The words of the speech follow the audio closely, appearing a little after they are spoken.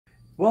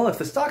Well, if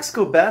the stocks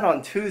go bad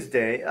on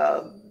Tuesday,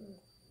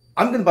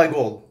 I'm going to buy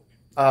gold.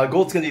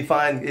 Gold's going to be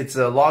fine. It's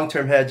a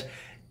long-term hedge.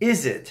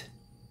 Is it?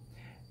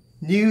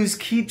 News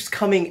keeps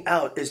coming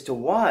out as to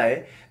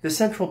why the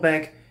central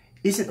bank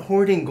isn't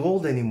hoarding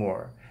gold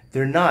anymore.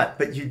 They're not,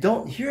 but you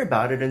don't hear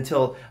about it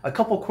until a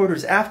couple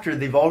quarters after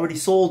they've already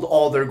sold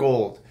all their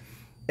gold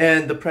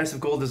and the price of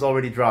gold has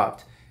already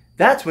dropped.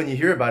 That's when you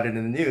hear about it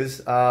in the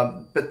news,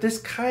 but this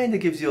kind of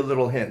gives you a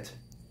little hint.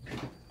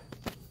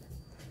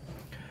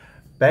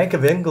 Bank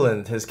of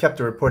England has kept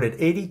a reported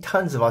 80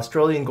 tons of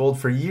Australian gold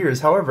for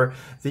years. However,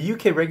 the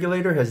UK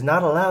regulator has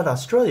not allowed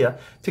Australia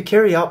to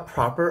carry out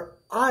proper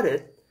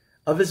audit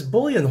of its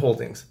bullion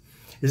holdings.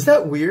 Is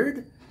that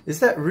weird?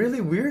 Is that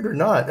really weird or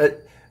not?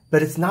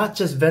 But it's not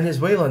just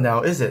Venezuela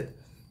now, is it?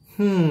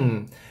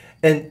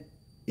 And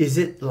is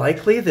it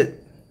likely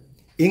that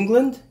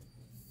England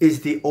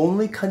is the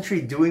only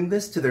country doing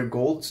this to their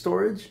gold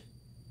storage?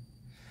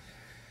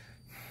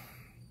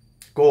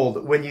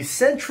 Gold, when you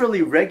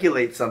centrally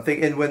regulate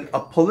something and when a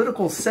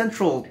political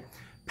central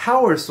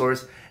power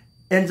source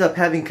ends up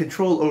having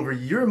control over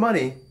your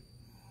money,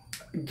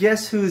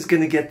 guess who's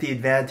going to get the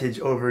advantage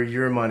over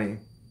your money?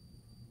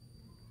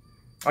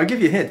 I'll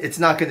give you a hint, it's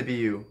not going to be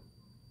you.